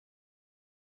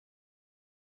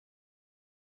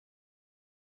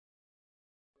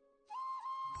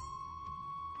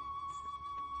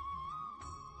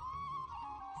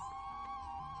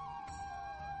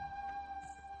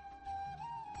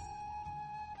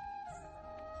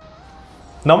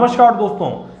नमस्कार दोस्तों,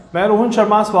 मैं रोहन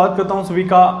शर्मा स्वागत करता हूं सभी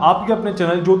का आपके अपने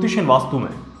चैनल ज्योतिष एंड वास्तु में।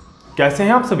 कैसे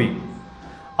हैं आप सभी?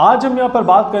 आज हम यहां पर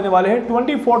बात करने वाले हैं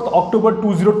 24 अक्टूबर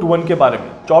 2021 के बारे में।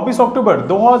 24 अक्टूबर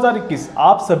 2021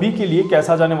 आप सभी के लिए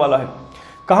कैसा जाने वाला है,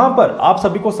 कहां पर आप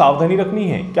सभी को सावधानी रखनी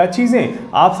है, क्या चीजें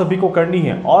आप सभी को करनी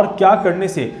है और क्या करने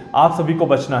से आप सभी को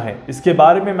बचना है, इसके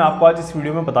बारे में मैं आपको आज इस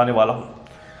वीडियो में बताने वाला हूं।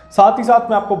 साथ ही साथ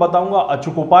मैं आपको बताऊंगा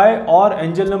अचूक उपाय और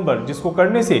एंजल नंबर जिसको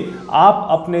करने से आप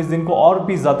अपने इस दिन को और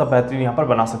भी ज़्यादा बेहतरीन यहाँ पर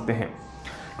बना सकते हैं।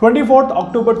 24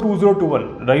 अक्टूबर 2021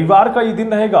 रविवार का ये दिन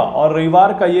रहेगा और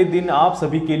रविवार का ये दिन आप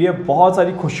सभी के लिए बहुत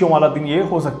सारी खुशियों वाला दिन ये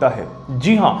हो सकता है।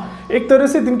 जी हाँ, एक तरह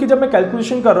से दिन की जब मैं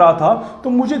कैलकुलेशन कर रहा था तो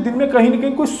मुझे दिन में कहीं ना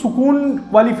कहीं कोई सुकून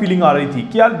वाली फीलिंग आ रही थी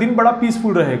कि यार दिन बड़ा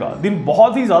पीसफुल रहेगा, दिन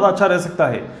बहुत ही ज़्यादा अच्छा रह सकता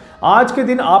है। आज के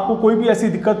दिन आपको कोई भी ऐसी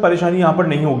दिक्कत परेशानी यहाँ पर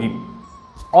नहीं होगी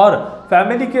और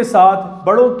फैमिली के साथ,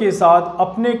 बड़ों के साथ,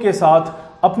 अपने के साथ,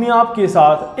 अपने आप के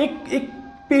साथ एक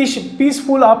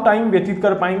पीसफुल आप टाइम व्यतीत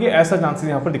कर पाएंगे, ऐसा चांसेस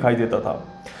यहाँ पर दिखाई देता था।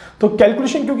 तो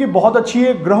कैलकुलेशन क्योंकि बहुत अच्छी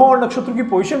है, ग्रहों और नक्षत्रों की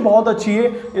पोजीशन बहुत अच्छी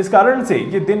है, इस कारण से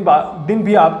ये दिन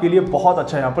भी आपके लिए बहुत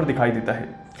अच्छा यहाँ पर दिखाई देता है।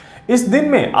 इस दिन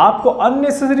में आपको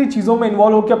अननेसेसरी चीज़ों में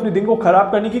इन्वॉल्व होकर अपने दिन को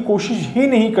खराब करने की कोशिश ही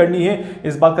नहीं करनी है,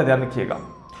 इस बात का ध्यान रखिएगा।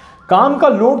 काम का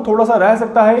लोड थोड़ा सा रह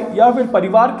सकता है या फिर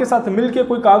परिवार के साथ मिलकर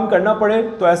कोई काम करना पड़े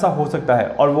तो ऐसा हो सकता है,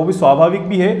 और वो भी स्वाभाविक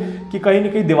भी है कि कहीं ना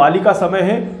कहीं दिवाली का समय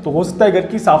है तो हो सकता है घर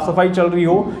की साफ सफाई चल रही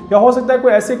हो या हो सकता है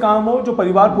कोई ऐसे काम हो जो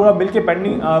परिवार पूरा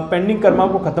मिलकर पेंडिंग कर्मा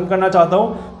को खत्म करना चाहता हो,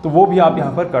 तो वो भी आप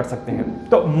यहाँ पर कर सकते हैं।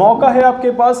 तो मौका है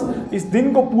आपके पास इस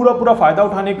दिन को पूरा फायदा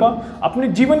उठाने का, अपने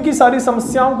जीवन की सारी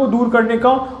समस्याओं को दूर करने का,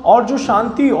 और जो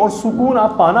शांति और सुकून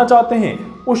आप पाना चाहते हैं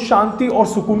उस शांति और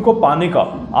सुकून को पाने का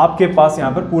आपके पास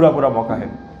यहाँ पर पूरा मौका है।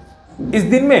 इस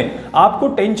दिन में आपको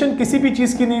टेंशन किसी भी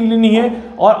चीज की नहीं लेनी है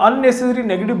और अननेसेसरी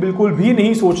नेगेटिव बिल्कुल भी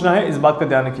नहीं सोचना है, इस बात का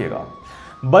ध्यान रखिएगा।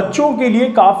 बच्चों के लिए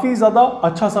काफ़ी ज़्यादा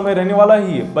अच्छा समय रहने वाला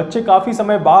ही है। बच्चे काफ़ी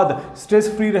समय बाद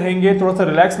स्ट्रेस फ्री रहेंगे, थोड़ा सा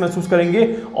रिलैक्स महसूस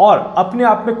करेंगे और अपने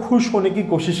आप में खुश होने की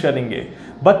कोशिश करेंगे।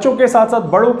 बच्चों के साथ साथ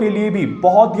बड़ों के लिए भी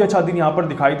बहुत ही अच्छा दिन यहाँ पर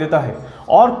दिखाई देता है।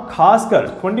 और खासकर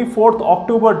 24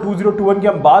 अक्टूबर 2021 की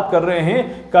हम बात कर रहे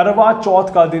हैं, करवा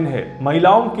चौथ का दिन है।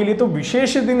 महिलाओं के लिए तो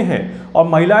विशेष दिन है और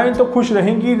महिलाएं तो खुश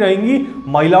रहेंगी।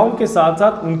 महिलाओं के साथ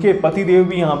साथ उनके पतिदेव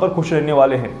भी यहाँ पर खुश रहने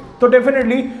वाले हैं। तो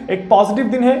डेफिनेटली एक पॉजिटिव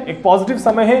दिन है, एक पॉजिटिव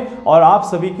समय है और आप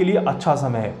सभी के लिए अच्छा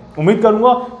समय है। उम्मीद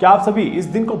करूंगा कि आप सभी इस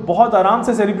दिन को बहुत आराम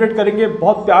से सेलिब्रेट करेंगे,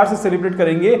 बहुत प्यार से सेलिब्रेट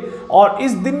करेंगे और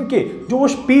इस दिन के जो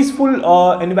पीसफुल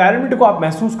एनवायरनमेंट को आप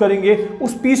महसूस करेंगे,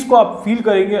 उस पीस को आप फील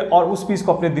करेंगे और उस पीस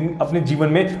को अपने जीवन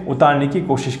में उतारने की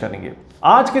कोशिश करेंगे।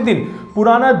 आज के दिन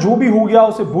पुराना जो भी हो गया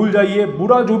उसे भूल जाइए,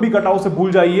 बुरा जो भी कटा उसे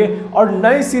भूल जाइए और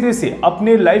नए सिरे से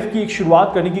अपने लाइफ की एक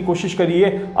शुरुआत करने की कोशिश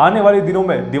करिए। आने वाले दिनों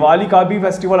में दिवाली का भी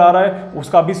फेस्टिवल आ रहा है,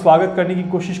 उसका भी स्वागत करने की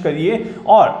कोशिश करिए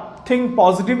और think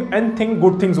positive and think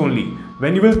good things only.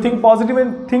 When you will think positive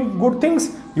and think good things,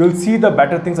 you will see the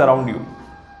better things around you.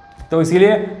 तो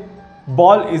इसीलिए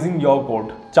ball is in your court,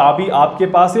 चाबी आपके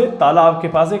पास है, ताला आपके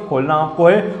पास है, खोलना आपको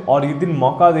है और ये दिन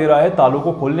मौका दे रहा है तालों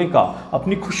को खोलने का।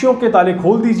 अपनी खुशियों के ताले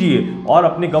खोल दीजिए और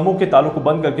अपने गमों के तालों को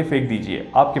बंद करके फेंक दीजिए।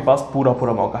 आपके पास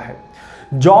पूरा मौका है।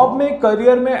 जॉब में,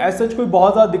 करियर में ऐसा कोई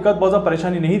बहुत ज़्यादा दिक्कत, बहुत ज़्यादा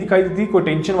परेशानी नहीं दिखाई देती, कोई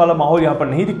टेंशन वाला माहौल यहाँ पर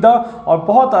नहीं दिखता और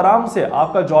बहुत आराम से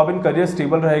आपका जॉब एंड करियर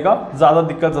स्टेबल रहेगा। ज़्यादा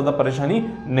दिक्कत, ज़्यादा परेशानी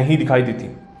नहीं दिखाई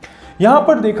देती। यहाँ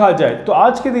पर देखा जाए तो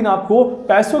आज के दिन आपको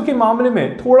पैसों के मामले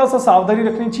में थोड़ा सा सावधानी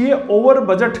रखनी चाहिए। ओवर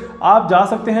बजट आप जा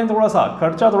सकते हैं, थोड़ा सा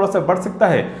खर्चा थोड़ा सा बढ़ सकता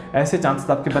है, ऐसे चांसेस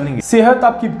आपके बनेंगे। सेहत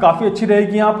आपकी काफ़ी अच्छी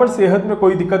रहेगी, यहाँ पर सेहत में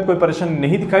कोई दिक्कत, कोई परेशानी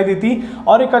नहीं दिखाई देती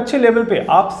और एक अच्छे लेवल पे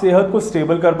आप सेहत को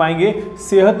स्टेबल कर पाएंगे।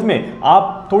 सेहत में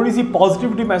आप थोड़ी सी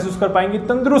पॉजिटिविटी महसूस कर पाएंगे,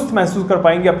 तंदुरुस्त महसूस कर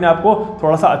पाएंगे, अपने आप को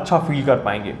थोड़ा सा अच्छा फील कर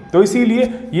पाएंगे। तो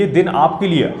इसीलिए ये दिन आपके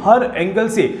लिए हर एंगल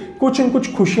से कुछ न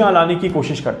कुछ खुशियाँ लाने की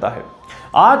कोशिश करता है।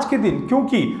 आज के दिन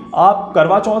क्योंकि आप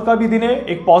करवा चौथ का भी दिन है,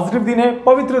 एक पॉजिटिव दिन है,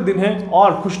 पवित्र दिन है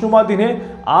और खुशनुमा दिन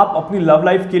है, आप अपनी लव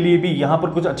लाइफ के लिए भी यहाँ पर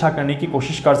कुछ अच्छा करने की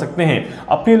कोशिश कर सकते हैं।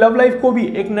 अपनी लव लाइफ को भी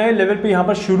एक नए लेवल पे यहाँ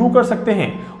पर शुरू कर सकते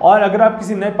हैं और अगर आप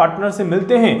किसी नए पार्टनर से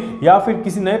मिलते हैं या फिर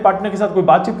किसी नए पार्टनर के साथ कोई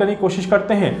बातचीत करने की कोशिश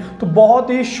करते हैं तो बहुत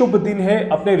ही शुभ दिन है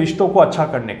अपने रिश्तों को अच्छा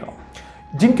करने का।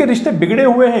 जिनके रिश्ते बिगड़े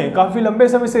हुए हैं, काफ़ी लंबे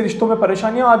समय से रिश्तों में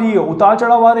परेशानियां आ रही है, उतार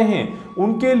चढ़ाव आ रहे हैं,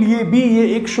 उनके लिए भी ये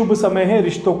एक शुभ समय है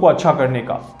रिश्तों को अच्छा करने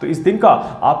का। तो इस दिन का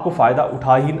आपको फ़ायदा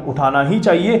उठाना ही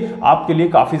चाहिए, आपके लिए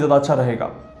काफ़ी ज़्यादा अच्छा रहेगा।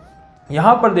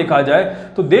 यहाँ पर देखा जाए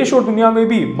तो देश और दुनिया में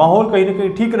भी माहौल कहीं ना कहीं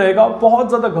ठीक रहेगा। बहुत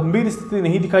ज़्यादा गंभीर स्थिति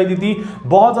नहीं दिखाई देती,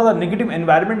 बहुत ज़्यादा नेगेटिव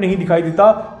एनवायरनमेंट नहीं दिखाई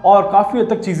देता और काफ़ी हद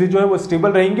तक चीज़ें जो है वो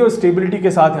स्टेबल रहेंगी और स्टेबिलिटी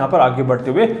के साथ यहाँ पर आगे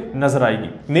बढ़ते हुए नजर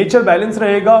आएगी। नेचर बैलेंस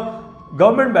रहेगा,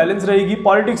 गवर्नमेंट बैलेंस रहेगी,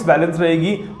 पॉलिटिक्स बैलेंस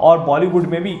रहेगी और बॉलीवुड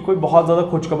में भी कोई बहुत ज़्यादा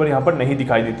खुशखबर यहाँ पर नहीं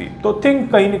दिखाई देती। तो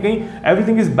थिंक कहीं ना कहीं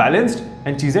एवरीथिंग इज बैलेंस्ड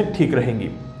एंड चीज़ें ठीक रहेंगी।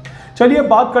 चलिए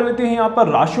बात कर लेते हैं यहाँ पर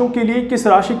राशियों के लिए, किस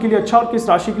राशि के लिए अच्छा और किस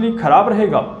राशि के लिए खराब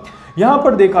रहेगा। यहाँ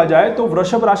पर देखा जाए तो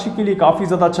वृषभ राशि के लिए काफ़ी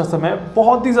ज़्यादा अच्छा समय,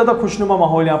 बहुत ही ज़्यादा खुशनुमा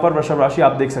माहौल यहाँ पर वृषभ राशि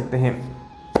आप देख सकते हैं।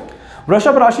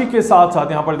 वृषभ राशि के साथ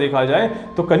साथ यहाँ पर देखा जाए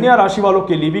तो कन्या राशि वालों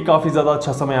के लिए भी काफ़ी ज़्यादा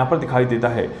अच्छा समय यहाँ पर दिखाई देता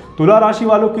है। तुला राशि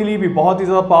वालों के लिए भी बहुत ही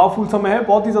ज़्यादा पावरफुल समय है,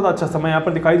 बहुत ही ज़्यादा अच्छा समय यहाँ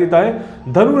पर दिखाई देता है।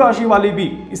 धनु राशि वाले भी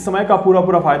इस समय का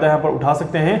पूरा फायदा यहाँ पर उठा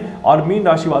सकते हैं और मीन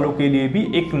राशि वालों के लिए भी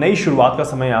एक नई शुरुआत का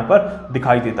समय यहाँ पर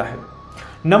दिखाई देता है।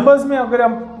 नंबर्स में अगर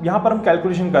हम यहाँ पर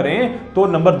कैलकुलेशन करें तो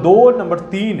नंबर 2, नंबर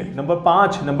 3, नंबर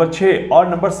 5, नंबर 6 और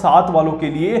नंबर 7 वालों के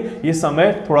लिए ये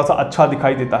समय थोड़ा सा अच्छा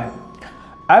दिखाई देता है।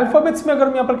 अल्फाबेट्स में अगर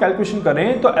हम यहाँ पर कैलकुलेशन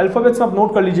करें तो अल्फाबेट्स में आप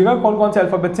नोट कर लीजिएगा कौन कौन से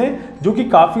अल्फाबेट्स हैं जो कि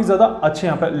काफ़ी ज़्यादा अच्छे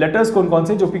यहाँ पर, लेटर्स कौन कौन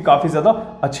से जो कि काफ़ी ज़्यादा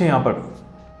अच्छे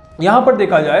यहाँ पर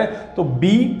देखा जाए तो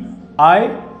B, I,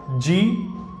 G,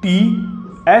 T,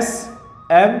 S,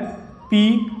 M, P,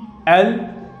 L,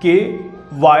 K,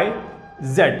 Y,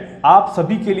 Z आप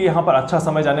सभी के लिए यहाँ पर अच्छा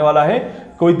समय जाने वाला है।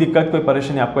 कोई दिक्कत, कोई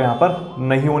परेशानी आपको यहाँ पर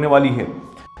नहीं होने वाली है।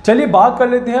 चलिए बात कर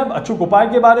लेते हैं अब अचूक उपाय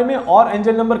के बारे में और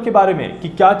एंजल नंबर के बारे में कि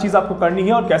क्या चीज़ आपको करनी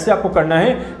है और कैसे आपको करना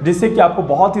है जिससे कि आपको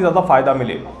बहुत ही ज़्यादा फायदा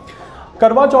मिले।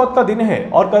 करवा चौथ का दिन है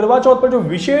और करवा चौथ पर जो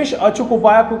विशेष अचूक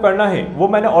उपाय आपको करना है वो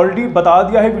मैंने ऑलरेडी बता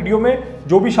दिया है वीडियो में।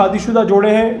 जो भी शादीशुदा जोड़े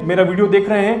हैं मेरा वीडियो देख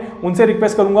रहे हैं उनसे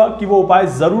रिक्वेस्ट करूंगा कि वो उपाय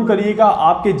ज़रूर करिएगा,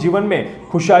 आपके जीवन में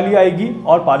खुशहाली आएगी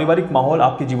और पारिवारिक माहौल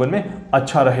आपके जीवन में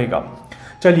अच्छा रहेगा।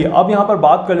 चलिए अब यहाँ पर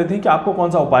बात कर लेते हैं कि आपको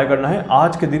कौन सा उपाय करना है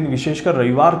आज के दिन, विशेषकर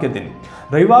रविवार के दिन।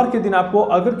 रविवार के दिन आपको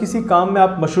अगर किसी काम में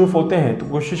आप मशरूफ होते हैं तो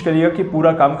कोशिश करिएगा कि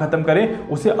पूरा काम खत्म करें,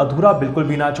 उसे अधूरा बिल्कुल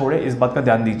भी ना छोड़े, इस बात का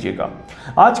ध्यान दीजिएगा।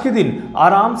 आज के दिन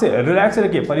आराम से रिलैक्स रह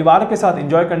के परिवार के साथ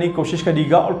एंजॉय करने की कोशिश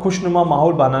करिएगा और खुशनुमा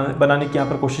माहौल बनाने की यहाँ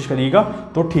पर कोशिश करिएगा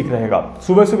तो ठीक रहेगा।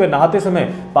 सुबह सुबह नहाते समय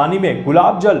पानी में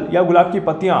गुलाब जल या गुलाब की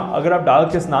पत्तियाँ अगर आप डाल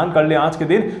के स्नान कर लें आज के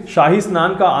दिन, शाही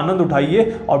स्नान का आनंद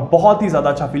उठाइए और बहुत ही ज़्यादा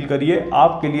अच्छा फील करिए।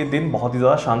 आपके लिए दिन बहुत ही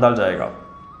ज़्यादा शानदार जाएगा।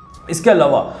 इसके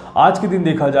अलावा आज के दिन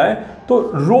देखा जाए तो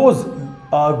रोज़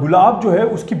गुलाब जो है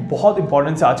उसकी बहुत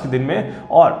इंपॉर्टेंस है आज के दिन में।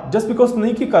 और जस्ट बिकॉज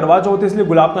नहीं कि करवा चौथ है इसलिए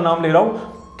गुलाब का नाम ले रहा हूँ,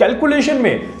 कैलकुलेशन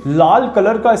में लाल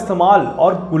कलर का इस्तेमाल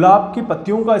और गुलाब की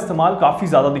पत्तियों का इस्तेमाल काफ़ी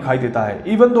ज़्यादा दिखाई देता है।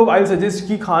 इवन दो आई सजेस्ट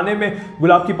कि खाने में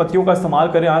गुलाब की पत्तियों का इस्तेमाल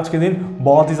करें आज के दिन,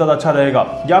 बहुत ही ज़्यादा अच्छा रहेगा।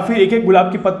 या फिर एक एक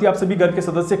गुलाब की पत्ती आप सभी घर के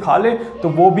सदस्य खा लें तो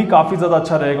वो भी काफ़ी ज़्यादा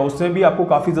अच्छा रहेगा, उसमें भी आपको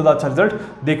काफ़ी ज़्यादा अच्छा रिजल्ट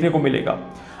देखने को मिलेगा।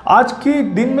 आज के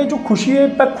दिन में जो खुशी है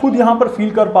मैं खुद यहाँ पर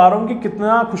फील कर पा रहा हूँ कि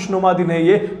कितना खुशनुमा दिन है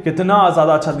ये, कितना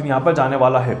ज़्यादा अच्छा दिन यहाँ पर जाने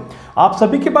वाला है। आप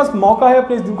सभी के पास मौका है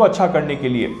अपने इस दिन को अच्छा करने के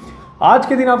लिए। आज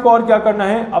के दिन आपको और क्या करना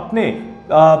है, अपने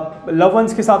लव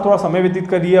वंस के साथ थोड़ा समय व्यतीत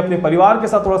करिए, अपने परिवार के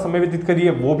साथ थोड़ा समय व्यतीत करिए,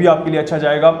 वो भी आपके लिए अच्छा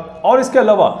जाएगा। और इसके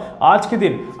अलावा आज के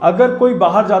दिन अगर कोई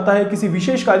बाहर जाता है, किसी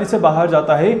विशेष कार्य से बाहर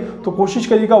जाता है तो कोशिश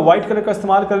करिएगा व्हाइट कलर का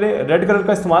इस्तेमाल करें, रेड कलर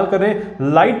का इस्तेमाल करें,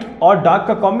 लाइट और डार्क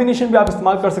का कॉम्बिनेशन भी आप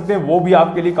इस्तेमाल कर सकते हैं, वो भी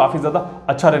आपके लिए काफ़ी ज़्यादा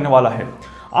अच्छा रहने वाला है।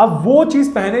 आप वो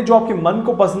चीज़ पहने जो आपके मन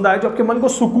को पसंद आए, जो आपके मन को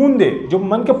सुकून दे, जो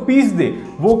मन को पीस दे,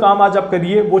 वो काम आज आप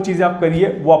करिए, वो चीज़ें आप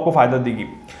करिए, वो आपको फ़ायदा देगी।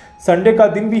 संडे का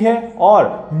दिन भी है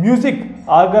और म्यूजिक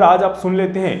अगर आज आप सुन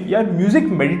लेते हैं या म्यूजिक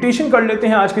मेडिटेशन कर लेते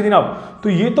हैं आज के दिन आप, तो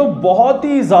ये तो बहुत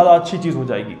ही ज़्यादा अच्छी चीज़ हो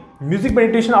जाएगी। म्यूजिक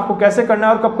मेडिटेशन आपको कैसे करना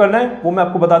है और कब करना है वो मैं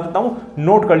आपको बता देता हूँ,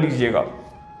 नोट कर लीजिएगा।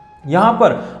 यहाँ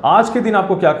पर आज के दिन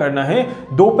आपको क्या करना है,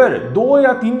 दोपहर 2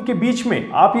 या 3 के बीच में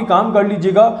आप ये काम कर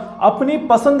लीजिएगा, अपनी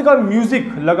पसंद का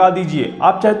म्यूजिक लगा दीजिए।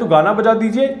 आप चाहे तो गाना बजा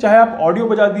दीजिए, चाहे आप ऑडियो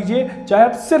बजा दीजिए, चाहे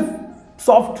आप सिर्फ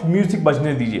सॉफ्ट म्यूजिक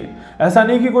बजने दीजिए। ऐसा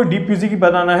नहीं कि कोई डीप म्यूजिक ही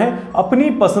बनाना है, अपनी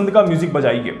पसंद का म्यूजिक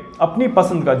बजाइए, अपनी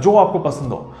पसंद का जो आपको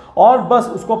पसंद हो, और बस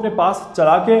उसको अपने पास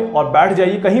चला के और बैठ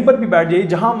जाइए, कहीं पर भी बैठ जाइए,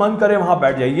 जहां मन करे वहां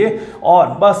बैठ जाइए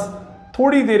और बस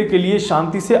थोड़ी देर के लिए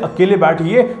शांति से अकेले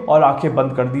बैठिए और आंखें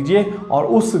बंद कर दीजिए और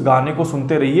उस गाने को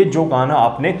सुनते रहिए जो गाना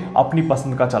आपने अपनी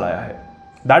पसंद का चलाया है।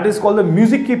 That is called the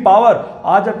music की पावर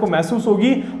आज आपको महसूस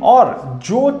होगी और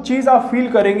जो चीज़ आप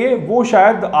फील करेंगे वो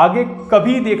शायद आगे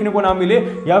कभी देखने को ना मिले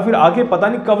या फिर आगे पता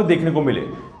नहीं कब देखने को मिले।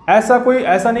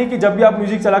 ऐसा नहीं कि जब भी आप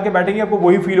म्यूजिक चला के बैठेंगे आपको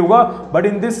वही फील होगा, but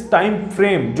in this time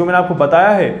frame जो मैंने आपको बताया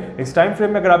है, इस टाइम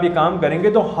फ्रेम में अगर आप ये काम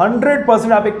करेंगे तो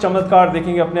 100% आप एक चमत्कार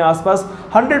देखेंगे अपने आसपास,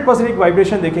 100% एक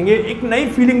वाइब्रेशन देखेंगे, एक नई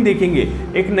फीलिंग देखेंगे,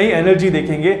 एक नई एनर्जी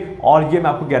देखेंगे, और ये मैं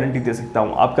आपको गारंटी दे सकता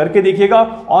हूं। आप करके देखिएगा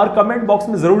और कमेंट बॉक्स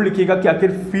में जरूर लिखिएगा कि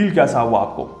आखिर फील कैसा हुआ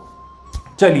आपको।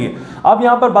 चलिए अब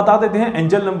यहां पर बता देते हैं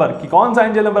एंजल नंबर कि कौन सा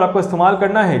एंजल नंबर आपको इस्तेमाल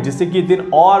करना है जिससे कि दिन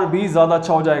और भी ज्यादा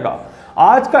अच्छा हो जाएगा।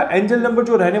 आज का एंजल नंबर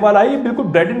जो रहने वाला है ये बिल्कुल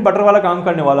ब्रेड एंड बटर वाला काम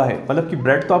करने वाला है, मतलब कि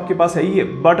ब्रेड तो आपके पास है ही है,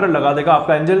 बटर लगा देगा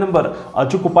आपका एंजल नंबर,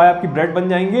 अचूक उपाय आपकी ब्रेड बन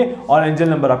जाएंगे और एंजल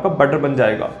नंबर आपका बटर बन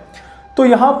जाएगा। तो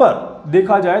यहाँ पर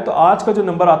देखा जाए तो आज का जो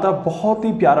नंबर आता है बहुत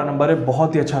ही प्यारा नंबर है,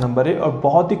 बहुत ही अच्छा नंबर है और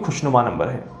बहुत ही खुशनुमा नंबर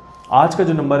है। आज का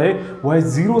जो नंबर है वो है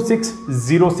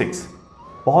 0606।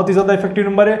 बहुत ही ज़्यादा इफेक्टिव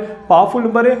नंबर है, पावरफुल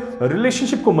नंबर है,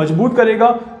 रिलेशनशिप को मजबूत करेगा।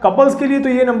 कपल्स के लिए तो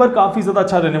ये नंबर काफ़ी ज़्यादा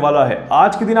अच्छा रहने वाला है।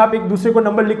 आज के दिन आप एक दूसरे को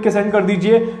नंबर लिख के सेंड कर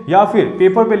दीजिए या फिर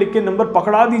पेपर पे लिख के नंबर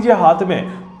पकड़ा दीजिए हाथ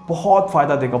में, बहुत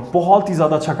फायदा देगा, बहुत ही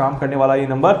ज़्यादा अच्छा काम करने वाला ये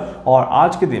नंबर। और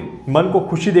आज के दिन मन को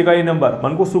खुशी देगा ये नंबर,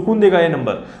 मन को सुकून देगा ये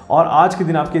नंबर, और आज के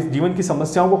दिन आपके जीवन की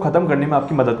समस्याओं को खत्म करने में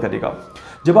आपकी मदद करेगा।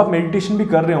 जब आप मेडिटेशन भी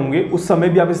कर रहे होंगे उस समय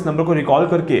भी आप इस नंबर को रिकॉल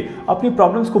करके अपनी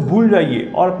प्रॉब्लम्स को भूल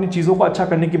जाइए और अपनी चीज़ों को अच्छा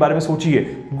करने के बारे में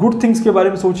सोचिए, गुड थिंग्स के बारे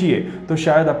में सोचिए, तो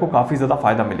शायद आपको काफ़ी ज़्यादा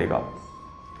फायदा मिलेगा।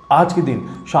 आज के दिन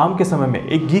शाम के समय में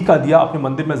एक घी का दिया अपने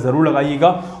मंदिर में ज़रूर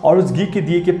लगाइएगा और उस घी के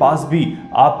दिए के पास भी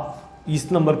आप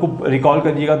इस नंबर को रिकॉल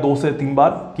करिएगा 2 से 3 बार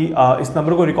कि इस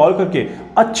नंबर को रिकॉल करके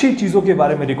अच्छी चीज़ों के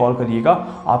बारे में रिकॉल करिएगा।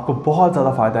 आपको बहुत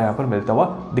ज़्यादा फायदा यहाँ पर मिलता हुआ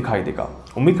दिखाई देगा।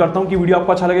 उम्मीद करता हूँ कि वीडियो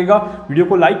आपको अच्छा लगेगा। वीडियो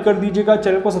को लाइक कर दीजिएगा,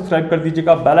 चैनल को सब्सक्राइब कर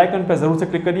दीजिएगा, बेल आइकन पर जरूर से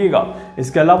क्लिक करिएगा।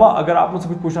 इसके अलावा अगर आप मुझसे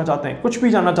कुछ पूछना चाहते हैं, कुछ भी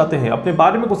जानना चाहते हैं, अपने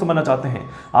बारे में कुछ समझना चाहते हैं,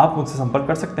 आप मुझसे संपर्क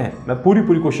कर सकते हैं। मैं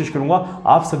पूरी कोशिश करूँगा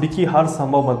आप सभी की हर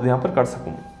संभव मदद यहाँ पर कर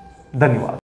सकूँ। धन्यवाद।